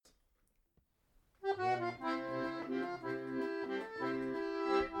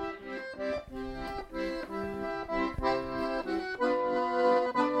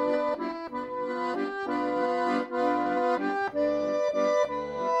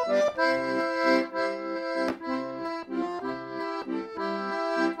Hej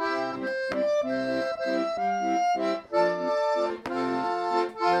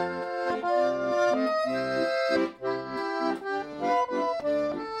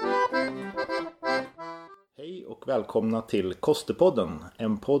och välkomna till Kosterpodden,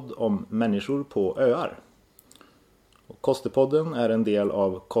 en podd om människor på öar. Kosterpodden är en del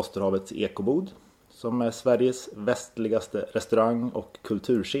av Kosterhavets ekobod, som är Sveriges västligaste restaurang- och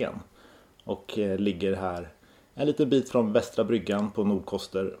kulturscen och ligger här en liten bit från Västra bryggan på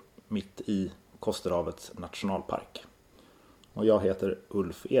Nordkoster, mitt i Kosterhavets nationalpark. Och jag heter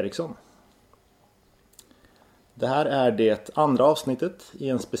Ulf Eriksson. Det här är det andra avsnittet i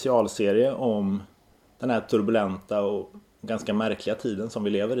en specialserie om den här turbulenta och ganska märkliga tiden som vi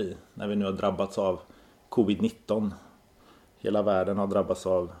lever i när vi nu har drabbats av covid-19. Hela världen har drabbats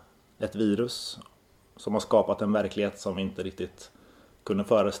av ett virus som har skapat en verklighet som vi inte riktigt kunde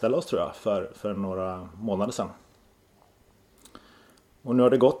föreställa oss, tror jag, för några månader sedan. Och nu har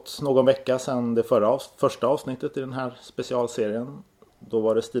det gått någon vecka sedan det första avsnittet i den här specialserien. Då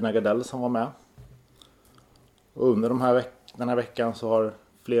var det Stina Gardell som var med. Och under den här veckan så har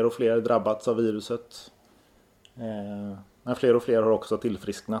fler och fler drabbats av viruset. Men fler och fler har också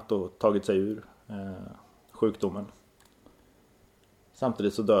tillfrisknat och tagit sig ur sjukdomen.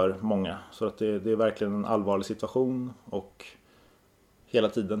 Samtidigt så dör många. Så att det är verkligen en allvarlig situation. Och hela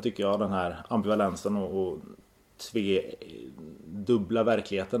tiden tycker jag den här ambivalensen och dubbla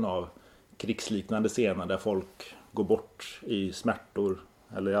verkligheten av krigsliknande scener där folk går bort i smärtor.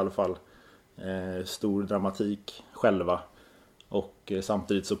 Eller i alla fall stor dramatik själva. Och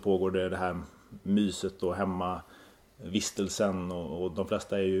samtidigt så pågår det här myset och hemmavistelsen och de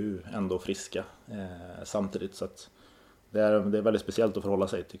flesta är ju ändå friska samtidigt. Så att det är väldigt speciellt att förhålla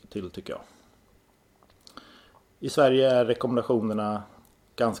sig till, tycker jag. I Sverige är rekommendationerna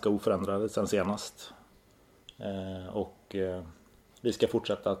ganska oförändrade sedan senast. Och vi ska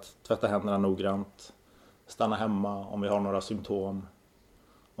fortsätta att tvätta händerna noggrant, stanna hemma om vi har några symptom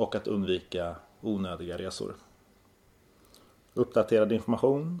och att undvika onödiga resor. Uppdaterad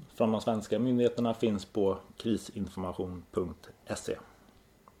information från de svenska myndigheterna finns på krisinformation.se.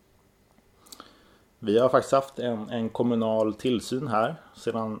 Vi har faktiskt haft en kommunal tillsyn här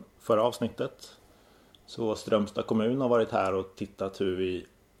sedan förra avsnittet. Så Strömstad kommun har varit här och tittat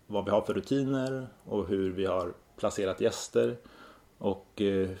vad vi har för rutiner och hur vi har placerat gäster och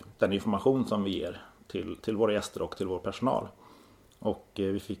den information som vi ger till våra gäster och till vår personal. Och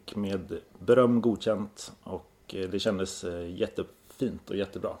vi fick med beröm godkänt och det kändes jättefint och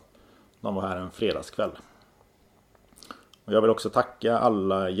jättebra. De var här en fredagskväll. Och jag vill också tacka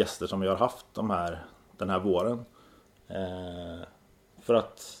alla gäster som vi har haft den här våren. För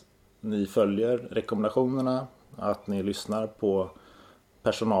att ni följer rekommendationerna, att ni lyssnar på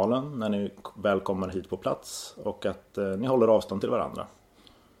personalen när ni väl kommer hit på plats och att ni håller avstånd till varandra.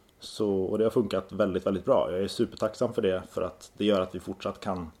 Och det har funkat väldigt, väldigt bra. Jag är supertacksam för det, för att det gör att vi fortsatt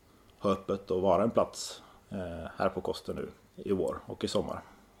kan ha öppet och vara en plats här på Koster nu i vår och i sommar.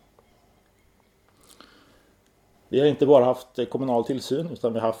 Vi har inte bara haft kommunal tillsyn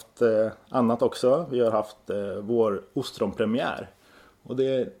utan vi har haft annat också. Vi har haft vår ostronpremiär och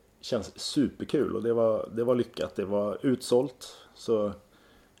det känns superkul och det var lyckat. Det var utsålt, så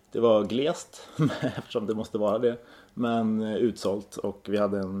det var glest eftersom det måste vara det, men utsålt, och vi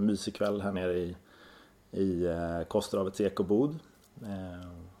hade en mysig kväll här nere i Kosterhavets ekobod.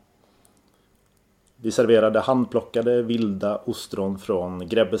 Vi serverade handplockade vilda ostron från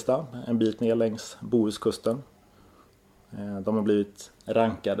Grebbestad, en bit ner längs Bohuskusten. De har blivit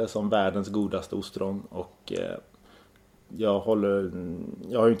rankade som världens godaste ostron och jag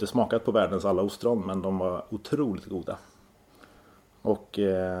har ju inte smakat på världens alla ostron, men de var otroligt goda. Och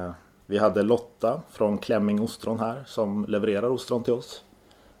vi hade Lotta från Klämming Ostron här som levererar ostron till oss.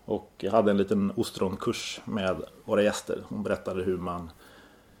 Och jag hade en liten ostronkurs med våra gäster. Hon berättade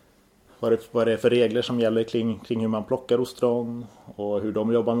vad det är för regler som gäller kring hur man plockar ostron och hur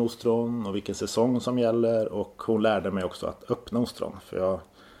de jobbar med ostron och vilken säsong som gäller. Och hon lärde mig också att öppna ostron, för jag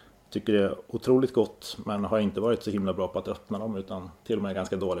tycker det är otroligt gott, men har inte varit så himla bra på att öppna dem, utan till och med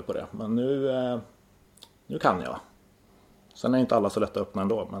ganska dålig på det. Men nu kan jag. Sen är inte alla så lätt att öppna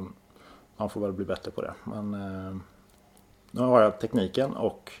ändå, men man får väl bli bättre på det. Men nu har jag tekniken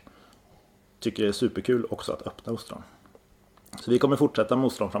och tycker det är superkul också att öppna ostron. Så vi kommer fortsätta med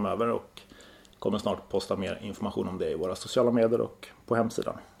ostron framöver och kommer snart posta mer information om det i våra sociala medier och på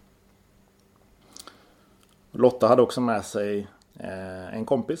hemsidan. Lotta hade också med sig en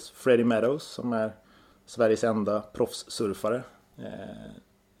kompis, Freddie Meadows, som är Sveriges enda proffssurfare.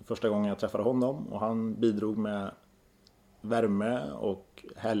 Första gången jag träffade honom, och han bidrog med värme och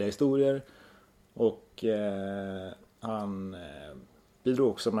härliga historier. Och han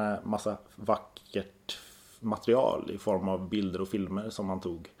bidrog också med massa vackert material i form av bilder och filmer som han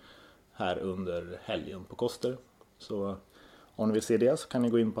tog här under helgen på Koster. Så om ni vill se det så kan ni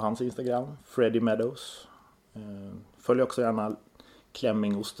gå in på hans Instagram, Freddy Meadows. Följ också gärna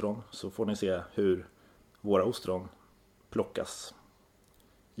Klemming ostron så får ni se hur våra ostron plockas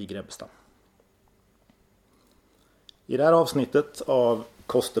i Grebbestad. I det här avsnittet av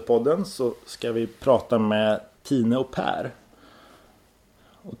Kosterpodden så ska vi prata med Tine och Per.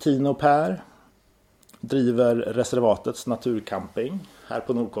 Och Tine och Per driver reservatets naturcamping här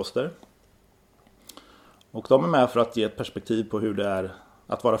på Nordkoster. Och de är med för att ge ett perspektiv på hur det är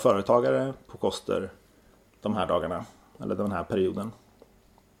att vara företagare på Koster de här dagarna, eller den här perioden.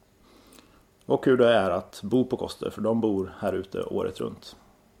 Och hur det är att bo på Koster, för de bor här ute året runt.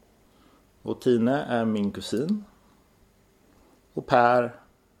 Och Tine är min kusin. Och Per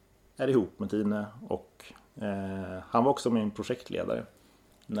är ihop med Tine och han var också min projektledare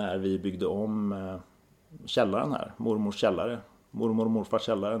när vi byggde om källaren här, mormors källare, mormor och morfars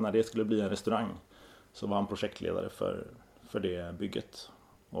källare, när det skulle bli en restaurang. Så var han projektledare för det bygget.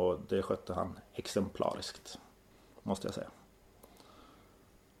 Och det skötte han exemplariskt, måste jag säga.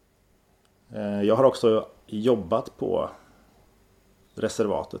 Jag har också jobbat på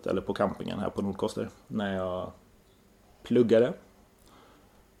reservatet eller på campingen här på Nordkoster. När jag pluggade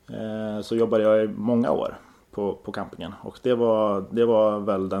så jobbade jag i många år på campingen. Och det var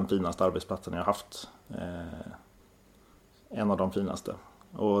väl den finaste arbetsplatsen jag haft. En av de finaste.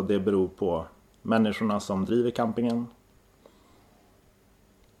 Och det beror på människorna som driver campingen.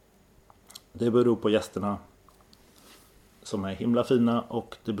 Det beror på gästerna som är himla fina.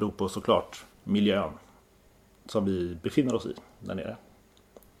 Och det beror på såklart miljön som vi befinner oss i där nere.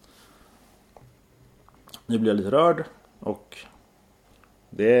 Nu blir jag lite rörd. Och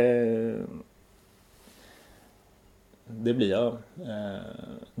det blir jag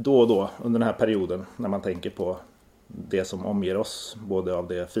då och då under den här perioden när man tänker på det som omger oss, både av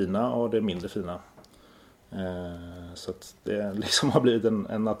det fina och det mindre fina. Så att det liksom har blivit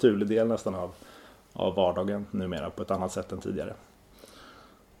en naturlig del nästan av vardagen numera på ett annat sätt än tidigare.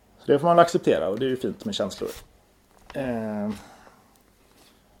 Så det får man acceptera och det är ju fint med känslor.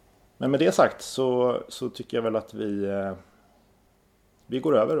 Men med det sagt så tycker jag väl att vi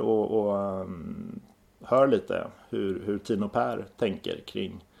går över och hör lite hur Tine och Per tänker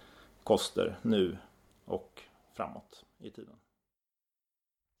kring Koster nu och framåt i tiden.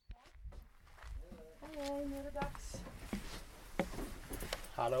 Hej, nu är det dags.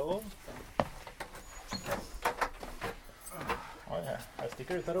 Hallå. Oj, här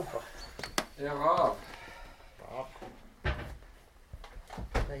sticker ut en rumpa. Ja. Ja.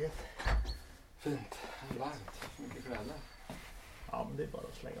 Läget? Fint. Varmt. Mycket kläder. Ja, men det är bara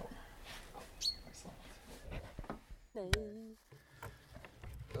att slänga om. Nej.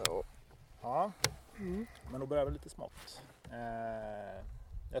 Ja. Men då börjar vi lite smått.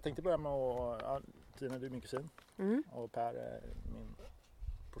 Jag tänkte börja med att... Ja, Tine, du är min kusin. Och Per är min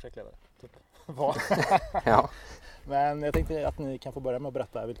projektledare. Typ. Ja. Men jag tänkte att ni kan få börja med att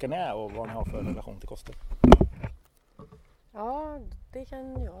berätta vilka ni är och vad ni har för relation till Koster. Ja, det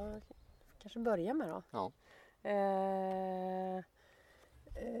kan jag kanske börja med då. Ja.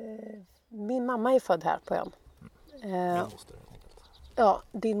 Min mamma är född här på ön. Min moster helt enkelt. Ja,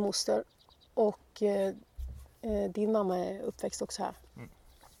 din moster. Och din mamma är uppväxt också här.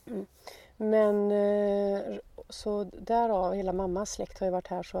 Men så därav, hela mammas släkt har ju varit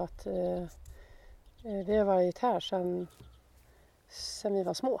här så att vi har varit här sedan vi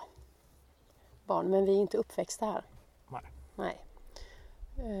var små barn. Men vi är inte uppväxta här. Nej.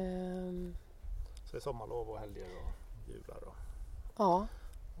 Så det är sommarlov och helger och jular och... Ja.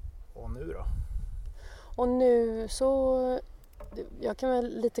 Och nu då? Och nu så, jag kan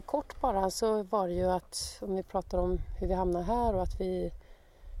väl lite kort bara, så var det ju att om vi pratar om hur vi hamnar här och att vi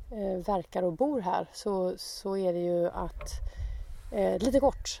verkar och bor här så är det ju att, lite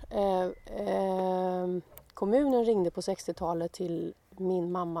kort, kommunen ringde på 60-talet till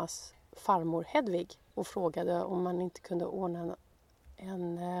min mammas farmor Hedvig och frågade om man inte kunde ordna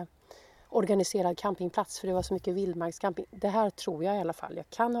en organiserad campingplats, för det var så mycket vildmarkscamping. Det här tror jag i alla fall, jag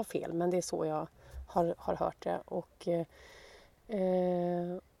kan ha fel, men det är så jag har hört det. Och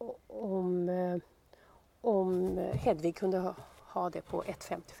om Hedvig kunde ha det på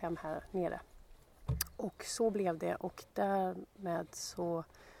 1,55 här nere. Och så blev det, och därmed så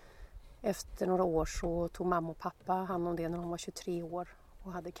efter några år så tog mamma och pappa hand om det när de var 23 år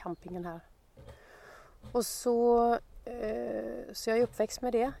och hade campingen här. Och så Så jag är uppväxt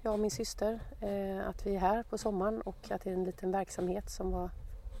med det, jag och min syster, att vi är här på sommaren och att det är en liten verksamhet som var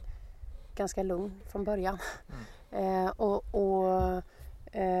ganska lugn från början.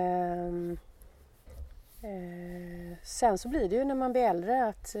 Sen så blir det ju när man blir äldre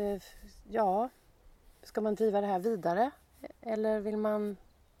att ska man driva det här vidare eller vill man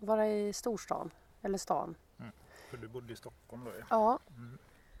vara i storstan eller stan? För du bodde i Stockholm då? Ja.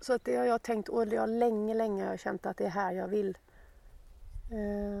 Så att det har jag tänkt, och jag länge har känt att det är här jag vill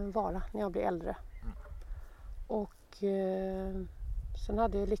vara när jag blir äldre. Och sen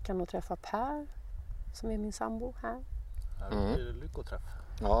hade jag lyckan att träffa Per som är min sambo här. Här blir det lyckoträff.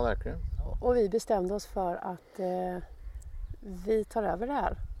 Ja, verkligen. Och vi bestämde oss för att vi tar över det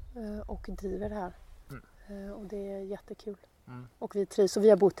här och driver det här. Och det är jättekul. Och vi trivs, och vi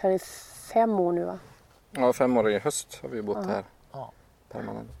har bott här i 5 år nu, va? Ja, 5 år i höst har vi bott här. Ja.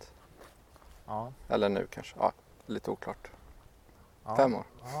 Permanent. Ja. Eller nu kanske. Ja, lite oklart. Ja. 5 år.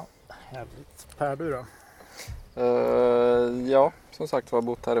 Ja, härligt. Per, du då? Ja, som sagt, vi har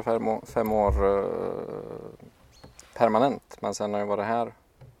bott här i 5 år permanent. Men sen har jag varit här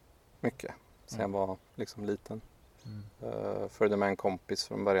mycket. Sen jag var liksom liten. Följde med en kompis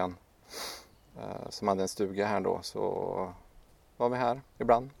från början. Som hade en stuga här då. Så var vi här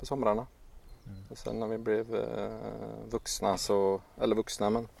ibland på somrarna. Och sen när vi blev vuxna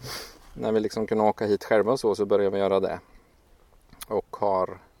men när vi liksom kunde åka hit själva så började vi göra det. Och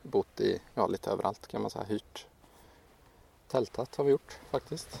har bott i lite överallt kan man säga. Hyrt. Tältat har vi gjort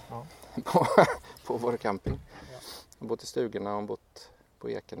faktiskt. Ja. på vår camping. Ja. Jag har bott i stugorna och bott på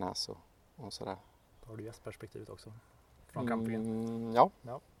Ekenäs och sådär. Har du gästperspektivet också? Från campingen?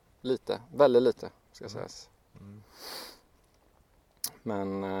 Ja. Lite. Väldigt lite ska sägas.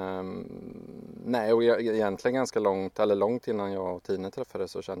 Men nej, och egentligen ganska långt innan jag och Tine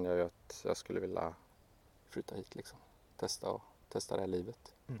träffades så kände jag ju att jag skulle vilja flytta hit liksom. Testa det här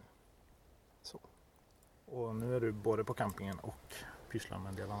livet. Så. Och nu är du både på campingen och pysslar med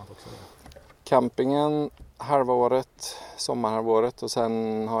en del annat också? Campingen halva året, sommarhalvåret, och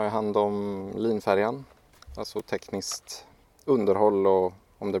sen har jag hand om linfärjan. Alltså tekniskt underhåll och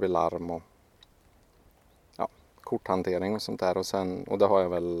om det blir larm och korthantering och sånt där. Och det har jag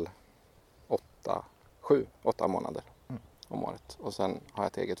väl 7-8 månader om året. Och sen har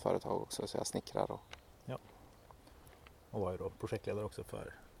jag ett eget företag också så jag snickrar. Och var ju då projektledare också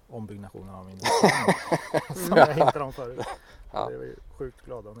för ombyggnationen av industrin som jag hittade om förut. Ja. Det är vi sjukt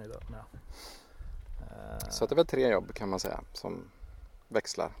glada och nöjda med. Så det är väl 3 jobb kan man säga som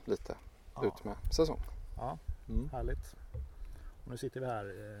växlar lite ut med säsong. Ja, härligt. Och nu sitter vi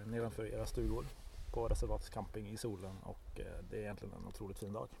här nedanför era stugor på Reservats camping i solen och det är egentligen en otroligt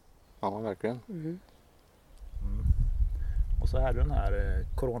fin dag. Ja, verkligen. Och så är det den här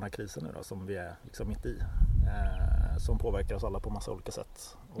coronakrisen nu då, som vi är liksom mitt i. Som påverkar oss alla på massa olika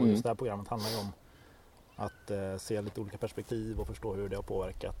sätt. Och just det här programmet handlar ju om att se lite olika perspektiv och förstå hur det har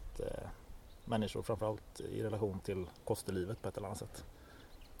påverkat människor, framförallt i relation till kost i livet på ett eller annat sätt.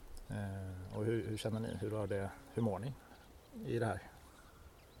 Och hur känner ni? Hur mår ni i det här?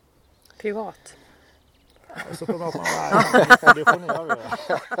 Privat. Så kommer jag på det får ni avgöra.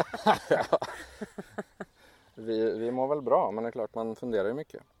 Vi mår väl bra, men det är klart man funderar ju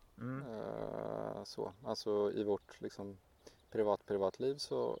mycket. Så. Alltså i vårt liksom, privatliv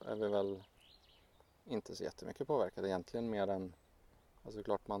så är vi väl inte så jättemycket påverkade egentligen, mer än alltså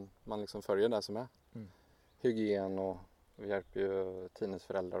klart man liksom följer det som är. Hygien, och vi hjälper ju Tines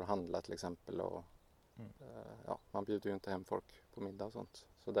föräldrar att handla till exempel, och man bjuder ju inte hem folk på middag och sånt.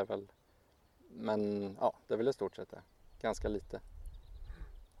 Så det är väl, men det är väl i stort sett det. Ganska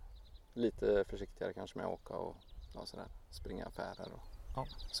lite försiktigare kanske med att åka och sådär, springa affärer och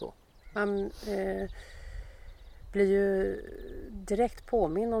så. Man blir ju direkt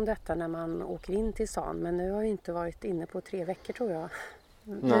påminn om detta när man åker in till stan, men nu har jag inte varit inne på 3 veckor tror jag.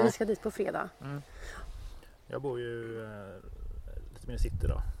 Men vi ska dit på fredag. Jag bor ju lite mer i city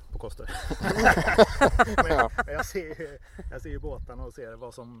då, på Koster. Men jag ser ju båtarna och ser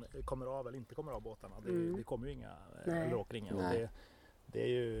vad som kommer av eller inte kommer av båtarna. Det kommer ju inga eller åker inga. Och det är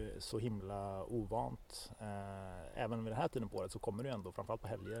ju så himla ovant. Även vid den här tiden på året så kommer det ju ändå, framförallt på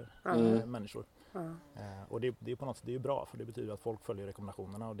helger, människor. Och det är på något sätt, det är ju bra, för det betyder att folk följer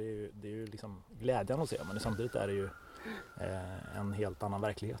rekommendationerna, och det är ju liksom glädjande att se, men samtidigt är det ju en helt annan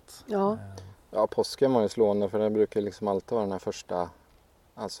verklighet. Ja, påsken var ju slående, för det brukar liksom alltid vara den här första,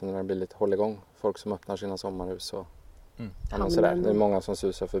 alltså när det blir lite hålligång, folk som öppnar sina sommarhus och sådär. Det är många som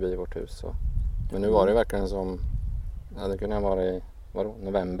susar förbi vårt hus. Men nu var det verkligen som, det kunde vara i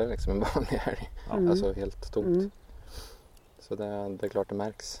november liksom, en vanlig helg. Alltså helt tomt. Så det är klart det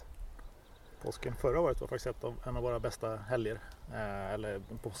märks. Påsken förra året var faktiskt en av våra bästa helger. Eller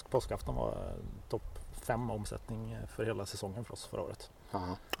påskafton var topp 5 omsättning för hela säsongen för oss förra året.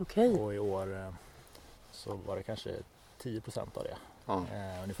 Aha. Okej. Och i år så var det kanske 10% av det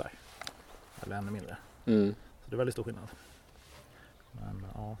ungefär. Eller ännu mindre. Mm. Så det är väldigt stor skillnad. Men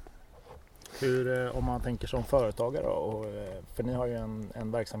ja. Hur, om man tänker som företagare och, för ni har ju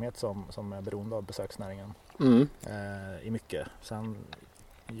en verksamhet som är beroende av besöksnäringen i mycket. Sen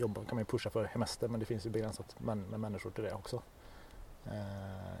kan man ju pusha för hemester, men det finns ju begränsat med människor till det också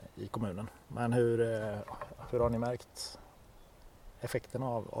i kommunen. Men hur har ni märkt effekterna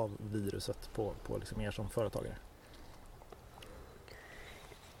av viruset på liksom er som företagare?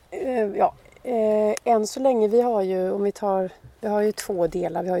 Än så länge vi har ju 2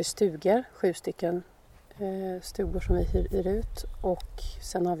 delar. Vi har ju stugor, 7 stycken stugor som vi hyr ut, och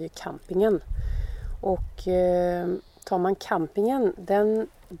sen har vi ju campingen. Och tar man campingen,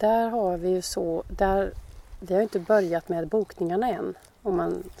 där har vi ju vi har inte börjat med bokningarna än,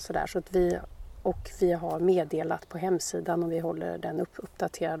 så att vi har meddelat på hemsidan, och vi håller den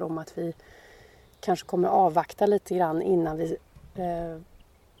uppdaterad om att vi kanske kommer avvakta lite grann innan vi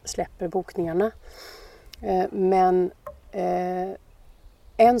släpper bokningarna. Men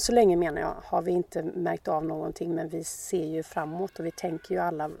än så länge, menar jag, har vi inte märkt av någonting, men vi ser ju framåt och vi tänker ju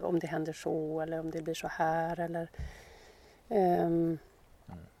alla om det händer så eller om det blir så här eller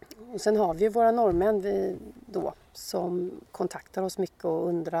och sen har vi ju våra norrmän som kontaktar oss mycket och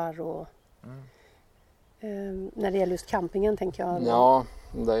undrar och när det gäller just campingen tänker jag. Ja,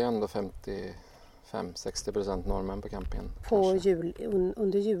 det är ju ändå 55-60% norrmän på campingen.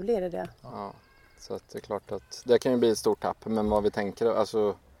 Under juli är det. Ja, så att det är klart att det kan ju bli ett stort tapp, men vad vi tänker,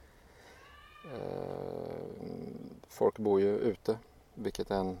 alltså folk bor ju ute,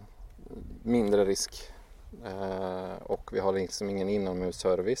 vilket är en mindre risk, och vi har liksom ingen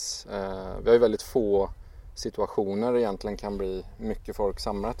inomhusservice. Vi har ju väldigt få situationer där det egentligen kan bli mycket folk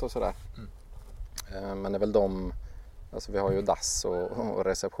samlat och sådär. Men det är väl alltså vi har ju dass och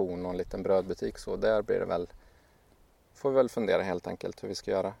reception och en liten brödbutik, så där blir det väl, får vi väl fundera helt enkelt hur vi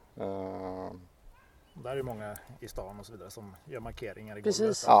ska göra. Där är många i stan och så vidare som gör markeringar i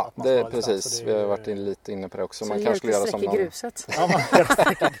golvet. Ja, det är precis. Vi har varit lite inne på det också. Så man kanske skulle göra som någon... gruset. Ja, man kan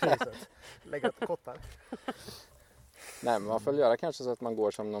sträcka gruset. Lägga upp kottar. Nej, men man får göra kanske så att man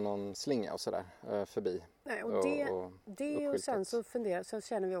går som någon slinga och sådär förbi. Nej, och sen så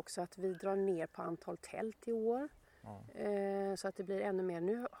känner vi också att vi drar ner på antal tält i år. Så att det blir ännu mer.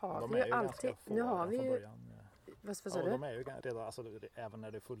 Nu har vi ju alltid... Nu har vi ju... Vad sa du? De är ju redan, alltså, även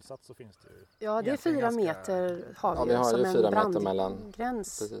när det är fullsatt så finns det ju... Ja, det är 4 meter har vi, har som ju 4 en meter mellan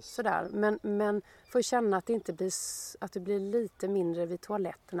gräns. Sådär. Men för att känna att det inte blir, att det blir lite mindre vid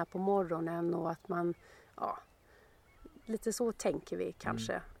toaletterna på morgonen och att man, lite så tänker vi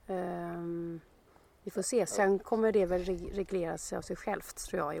kanske. Vi får se, sen kommer det väl reglera sig av sig självt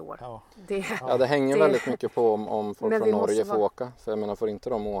tror jag i år. Ja. Det hänger väldigt mycket på om folk från Norge får åka. För jag menar, får inte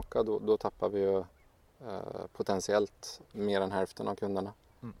de åka då tappar vi ju potentiellt mer än hälften av kunderna.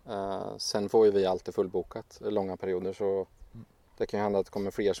 Sen får ju vi alltid fullbokat långa perioder, så det kan ju hända att det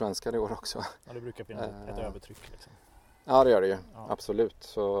kommer fler svenskar i år också. Ja, det brukar finnas ett övertryck liksom. Ja, det gör det ju. Ja. Absolut.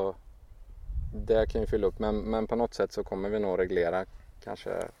 Så det kan ju fylla upp. Men på något sätt så kommer vi nog reglera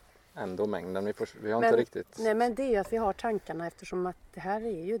kanske ändå mängden. Vi har inte riktigt... Nej, men det är ju att vi har tankarna, eftersom att det här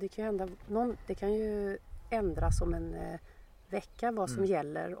är ju, det kan ju hända, det kan ju ändras om en vecka vad som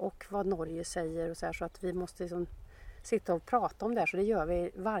gäller och vad Norge säger och så här, så att vi måste liksom sitta och prata om det här, så det gör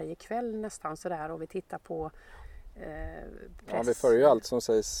vi varje kväll nästan så där, och vi tittar på press. Ja, vi följer ju allt som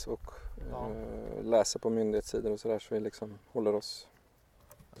sägs och läser på myndighetssidor och så där, så vi liksom håller oss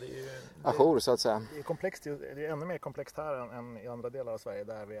ajour så att säga. Det är komplext, det är ännu mer komplext här än i andra delar av Sverige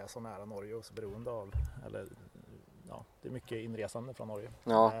där vi är så nära Norge och så beroende av, det är mycket inresande från Norge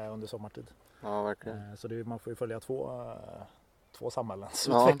under sommartid. Ja, verkligen. Så man får ju följa två samhällens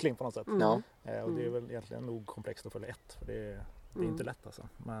utveckling på något sätt. Och det är väl egentligen nog komplext att följa ett, för det är inte lätt alltså.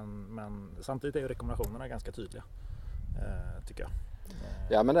 Men samtidigt är ju rekommendationerna ganska tydliga, tycker jag.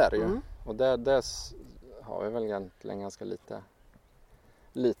 Ja, men det är det ju. Och där har vi väl egentligen ganska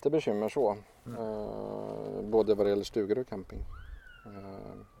lite bekymmer så. Både vad det gäller stugor och camping.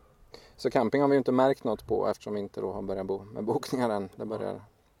 Så camping har vi ju inte märkt något på, eftersom vi inte då har börjat med bokningar än. Det börjar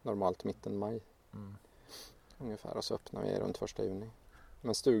normalt mitten maj. Ungefär, och så öppnar vi runt 1 juni.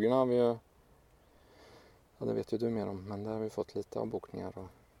 Men stugorna har vi ju, det vet ju du mer om, men där har vi fått lite av bokningar.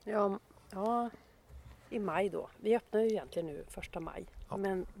 Ja, i maj då. Vi öppnar ju egentligen nu 1 maj. Ja.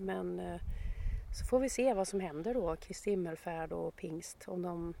 Men så får vi se vad som händer då, Kristi himmelfärd och pingst, om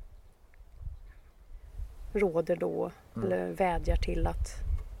de råder då eller vädjar till att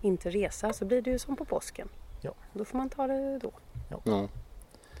inte resa så blir det ju som på påsken. Ja. Då får man ta det då. Ja. Mm.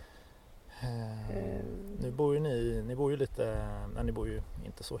 Nu bor ju ni bor ju lite, nej, ni bor ju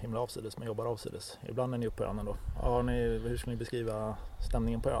inte så himla avsides men jobbar avsides. Ibland är ni uppe på ön ändå. Hur ska ni beskriva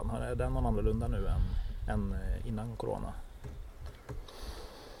stämningen på ön? Är den någon annorlunda nu än innan corona?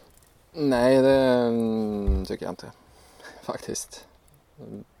 Nej, det tycker jag inte faktiskt.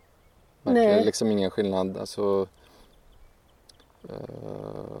 Verkligen liksom ingen skillnad. Alltså,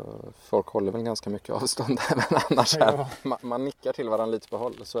 folk håller väl ganska mycket avstånd även annars här. Man nickar till varandra lite på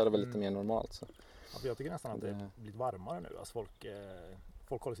håll, så är det väl lite mer normalt. Så. Ja, jag tycker nästan att det är blivit varmare nu. Alltså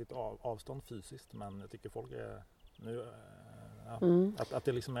folk håller sitt avstånd fysiskt, men jag tycker folk är nu att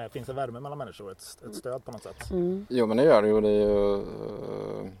det liksom finns en värme mellan människor, ett stöd på något sätt. Jo, men det gör det ju. Det är ju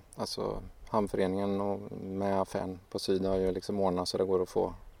alltså hamnföreningen och med affären på Syd har ju liksom ordnat så det går att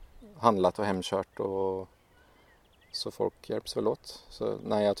få handlat och hemkört och så folk hjälps väl åt. Så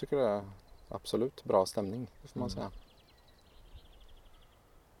nej, jag tycker det är absolut bra stämning, det får man säga.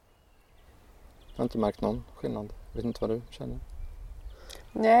 Jag har inte märkt någon skillnad. Jag vet inte vad du känner.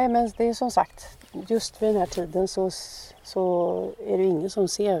 Nej, men det är som sagt, just vid den här tiden så är det ingen som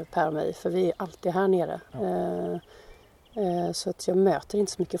ser Per och mig, för vi är alltid här nere. Ja. Så att jag möter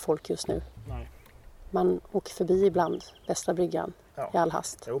inte så mycket folk just nu. Nej. Man åker förbi ibland, Västra bryggan, i all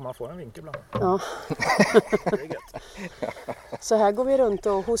hast. Jo, man får en vink ibland. Ja. Det är gött. Så här går vi runt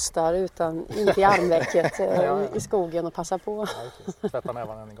och hostar inte i armvecket i skogen och passar på. Ja, tvätta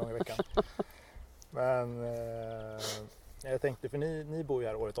nävarna en gång i veckan. Men jag tänkte, för ni bor ju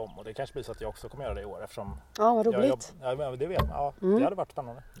här året om och det kanske blir så att jag också kommer göra det i år eftersom... Ja, vad roligt. Det vet man. Ja, det hade varit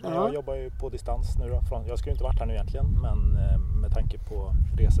spännande. Men jag jobbar ju på distans nu då. Jag skulle inte varit här nu egentligen, men med tanke på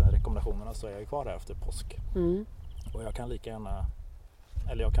rekommendationerna så är jag ju kvar här efter påsk. Och jag kan lika gärna,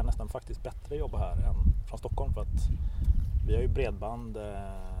 eller jag kan nästan faktiskt bättre jobba här än från Stockholm, för att vi har ju bredband,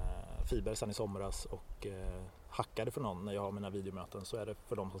 fiber sedan i somras, och hackar det för någon när jag har mina videomöten så är det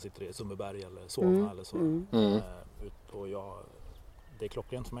för de som sitter i Sundbyberg eller Solna eller så. Och det är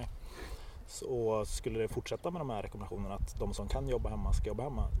klockrent för mig. Så skulle det fortsätta med de här rekommendationerna att de som kan jobba hemma ska jobba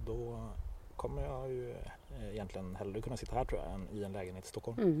hemma, då kommer jag ju egentligen hellre kunna sitta här tror jag än i en lägenhet i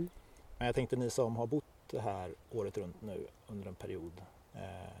Stockholm. Men jag tänkte, ni som har bott här året runt nu under en period,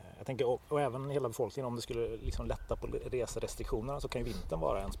 jag tänker, och även hela befolkningen, om det skulle liksom lätta på reserestriktionerna så kan ju vintern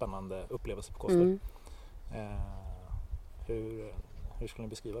vara en spännande upplevelse på Koster. Hur skulle ni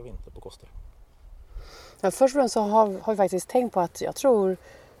beskriva vinter på Koster? Ja, först och främst så har vi faktiskt tänkt på att jag tror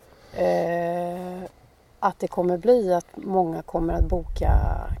att det kommer bli att många kommer att boka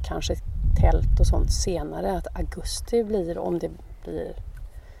kanske tält och sånt senare. Att augusti blir, om det blir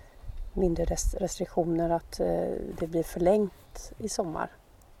mindre restriktioner, att det blir förlängt i sommar.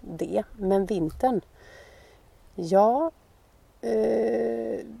 Men vintern, ja,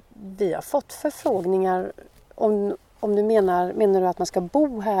 vi har fått förfrågningar om du menar du att man ska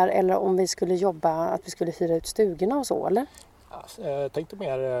bo här eller om vi skulle jobba, att vi skulle hyra ut stugorna och så, eller? Jag tänkte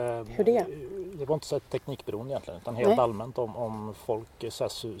mer, hur det var inte så teknikberoende egentligen, utan helt allmänt om folk,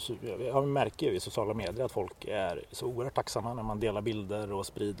 jag märker ju i sociala medier att folk är så oerhört tacksamma när man delar bilder och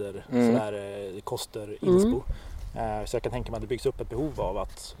sprider sådär Koster inspo. Så jag kan tänka mig att det byggs upp ett behov av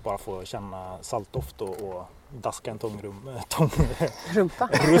att bara få känna saltdoft och daska en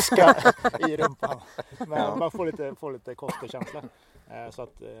ruska i rumpan. Men man får lite Kosterkänsla. Så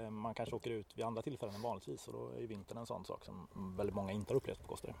att man kanske åker ut vid andra tillfällen än vanligtvis, och då är ju vintern en sån sak som väldigt många inte har upplevt på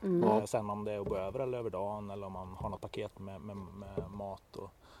Koster. Sen om det är att gå över eller över dagen, eller om man har något paket med mat och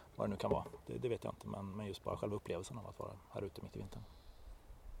vad det nu kan vara, det vet jag inte, men just bara själva upplevelsen av att vara här ute mitt i vintern.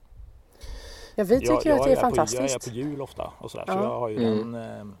 Ja, vi tycker att det är fantastiskt. Jag är på jul ofta och sådär, så jag har ju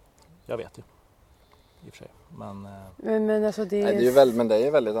den, jag vet ju i och för sig. Men alltså det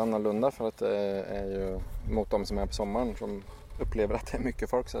är väldigt annorlunda, för att det är ju mot de som är på sommaren som upplever att det är mycket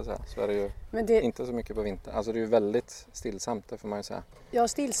folk, så att säga. Så är det ju inte så mycket på vintern. Alltså det är ju väldigt stillsamt, det får man ju säga. Ja,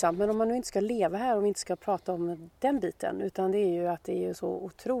 stillsamt, men om man nu inte ska leva här, om vi inte ska prata om den biten, utan det är ju att det är ju så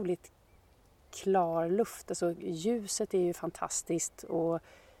otroligt klar luft. Alltså ljuset är ju fantastiskt, och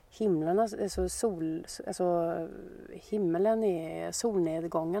himlarna, himmelen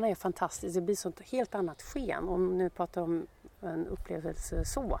solnedgångarna är fantastiskt. Det blir sånt helt annat sken. Om nu pratar om en upplevelse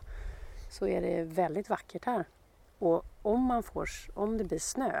så är det väldigt vackert här. Och om det blir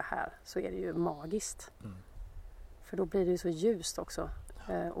snö här så är det ju magiskt. För då blir det ju så ljust också.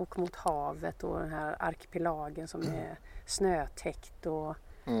 Och mot havet och den här arkipelagen som är snötäckt och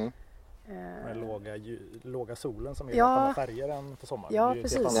med låga solen som gör andra färger än på sommaren. Ja,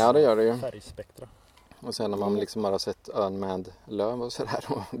 precis. Ja, det gör det ju. Färgspektra. Och sen när man liksom bara sett ön med löv och sådär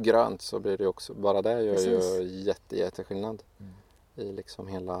och grönt, så blir det ju också, bara det gör ju jätteskillnad i liksom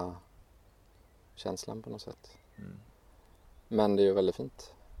hela känslan på något sätt. Men det är ju väldigt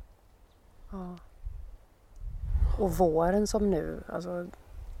fint. Ja. Och våren som nu, alltså,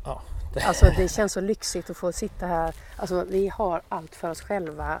 Ja. alltså det känns så lyxigt att få sitta här. Alltså vi har allt för oss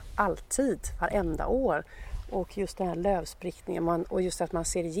själva, alltid, varenda år. Och just den här lövsprickningen och just att man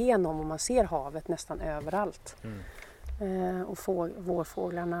ser igenom och man ser havet nästan överallt. Och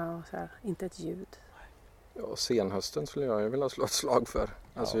vårfåglarna och så här, inte ett ljud. Ja, senhösten skulle jag vilja slå ett slag för.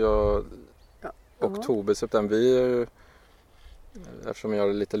 Alltså oktober, september, vi är ju, eftersom jag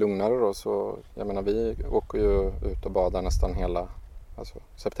är lite lugnare då, så jag menar vi åker ju ut och badar nästan hela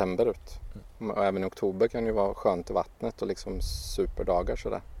september ut. Och även i oktober kan det ju vara skönt i vattnet och liksom superdagar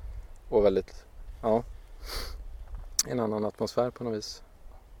sådär. Och väldigt, en annan atmosfär på något vis.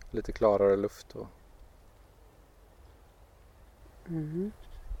 Lite klarare luft och...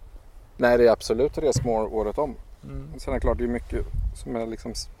 Nej, det är absolut resmål året om. Sen är det klart, det är mycket som är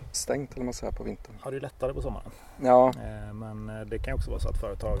liksom stängt eller man säger på vintern. Ja, det är lättare på sommaren. Ja. Men det kan också vara så att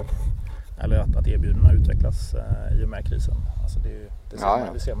företag eller att erbjudandena utvecklas i och med krisen. Alltså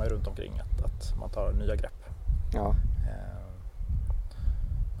det ser man ju runt omkring att man tar nya grepp. Ja.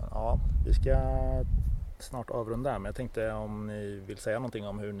 Ja, vi ska snart avrunda, men jag tänkte om ni vill säga någonting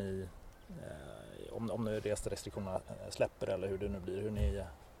om hur ni om nu restriktionerna släpper eller hur det nu blir,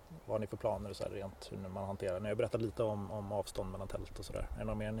 vad har ni för planer och så här, rent hur man hanterar. Ni har berättat lite om avstånd mellan tält och sådär. Är det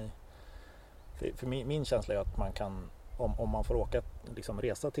något mer ni... För min känsla är att man kan, om man får åka, liksom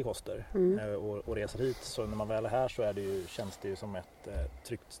resa till Koster och resa hit, så när man väl är här så känns det ju som ett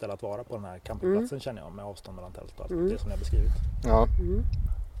tryggt ställe att vara på den här campingplatsen, känner jag, med avstånd mellan tält och allt det som ni har beskrivit. Ja.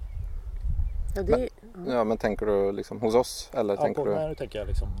 Ja, men tänker du liksom hos oss? Eller tänker du... Nej, nu tänker jag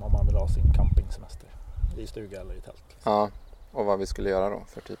liksom om man vill ha sin campingsemester i stuga eller i tält. Liksom. Ja, och vad vi skulle göra då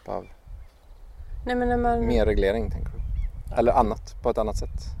för typ av mer reglering, tänker du? Eller annat, på ett annat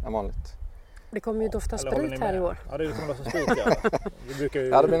sätt än vanligt. Det kommer ju dofta sprit här i år. Ja, det kommer dofta sprit, ja. Vi brukar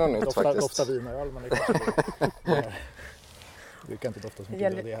ju det blir något nytt, faktiskt. Dofta vin och öl, men det kanske det brukar inte dofta så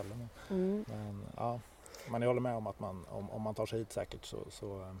mycket av det heller. Men ja, jag håller med om att om man tar sig hit säkert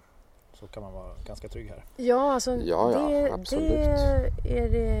så kan man vara ganska trygg här. Ja, alltså absolut. Det är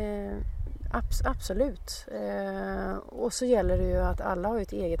det absolut. Och så gäller det ju att alla har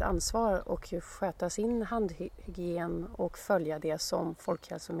ett eget ansvar och sköta sin handhygien och följa det som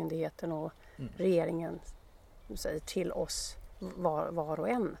Folkhälsomyndigheten och regeringen säger till oss var och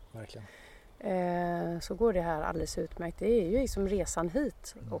en. Verkligen. Så går det här alldeles utmärkt. Det är ju liksom resan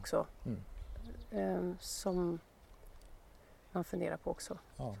hit också som man funderar på också.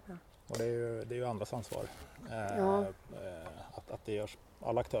 Ja. Och det är ju andras ansvar. Att det görs.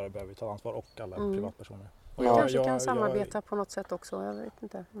 Alla aktörer behöver ta ansvar och alla privatpersoner. Och kanske kan samarbeta på något sätt också, jag vet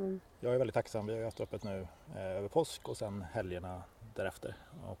inte. Jag är väldigt tacksam. Vi har haft öppet nu över påsk och sen helgerna därefter.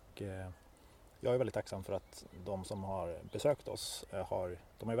 Och jag är väldigt tacksam för att de som har besökt oss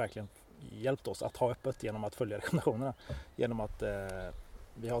de har verkligen hjälpt oss att ha öppet genom att följa rekommendationerna. Genom att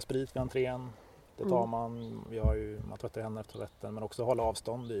vi har sprit vid entrén. Det tar man tvättar händerna efter toaletten, men också hålla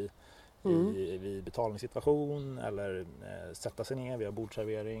avstånd vid betalningssituation eller sätta sig ner, vi har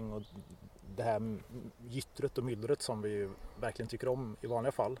bordservering och det här gyttret och myllret som vi verkligen tycker om i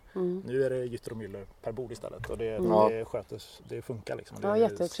vanliga fall. Nu är det gytter och myller per bord istället och det funkar liksom. Det var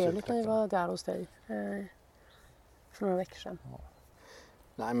jättetrevligt när vi var där hos dig för några veckor sedan. Ja.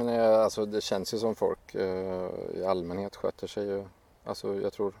 Nej, men alltså, det känns ju som folk i allmänhet sköter sig ju. Alltså,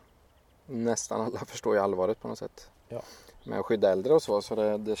 jag tror nästan alla förstår ju allvaret på något sätt. Ja. Med att skydda äldre och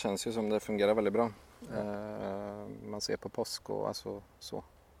så det känns ju som det fungerar väldigt bra. Man ser på påsk och alltså så.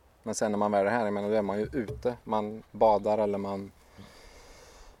 Men sen när man väl är här, jag menar, då är man ju ute. Man badar eller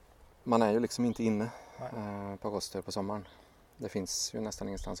man är ju liksom inte inne på Koster på sommaren. Det finns ju nästan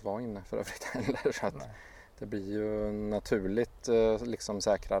ingenstans att vara inne för övrigt heller. Så att det blir ju naturligt liksom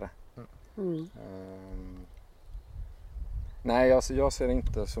säkrare. Nej, jag ser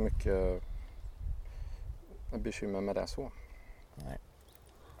inte så mycket bekymmer med det så. Nej.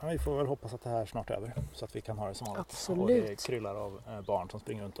 Ja, vi får väl hoppas att det här snart är över så att vi kan ha det som vanligt. Absolut. Och det kryllar av barn som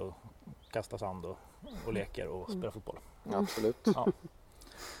springer runt och kastar sand och leker och spelar fotboll. Ja, absolut. Ja.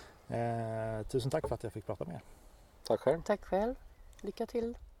 Tusen tack för att jag fick prata med er. Tack själv. Tack själv. Lycka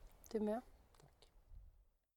till du med.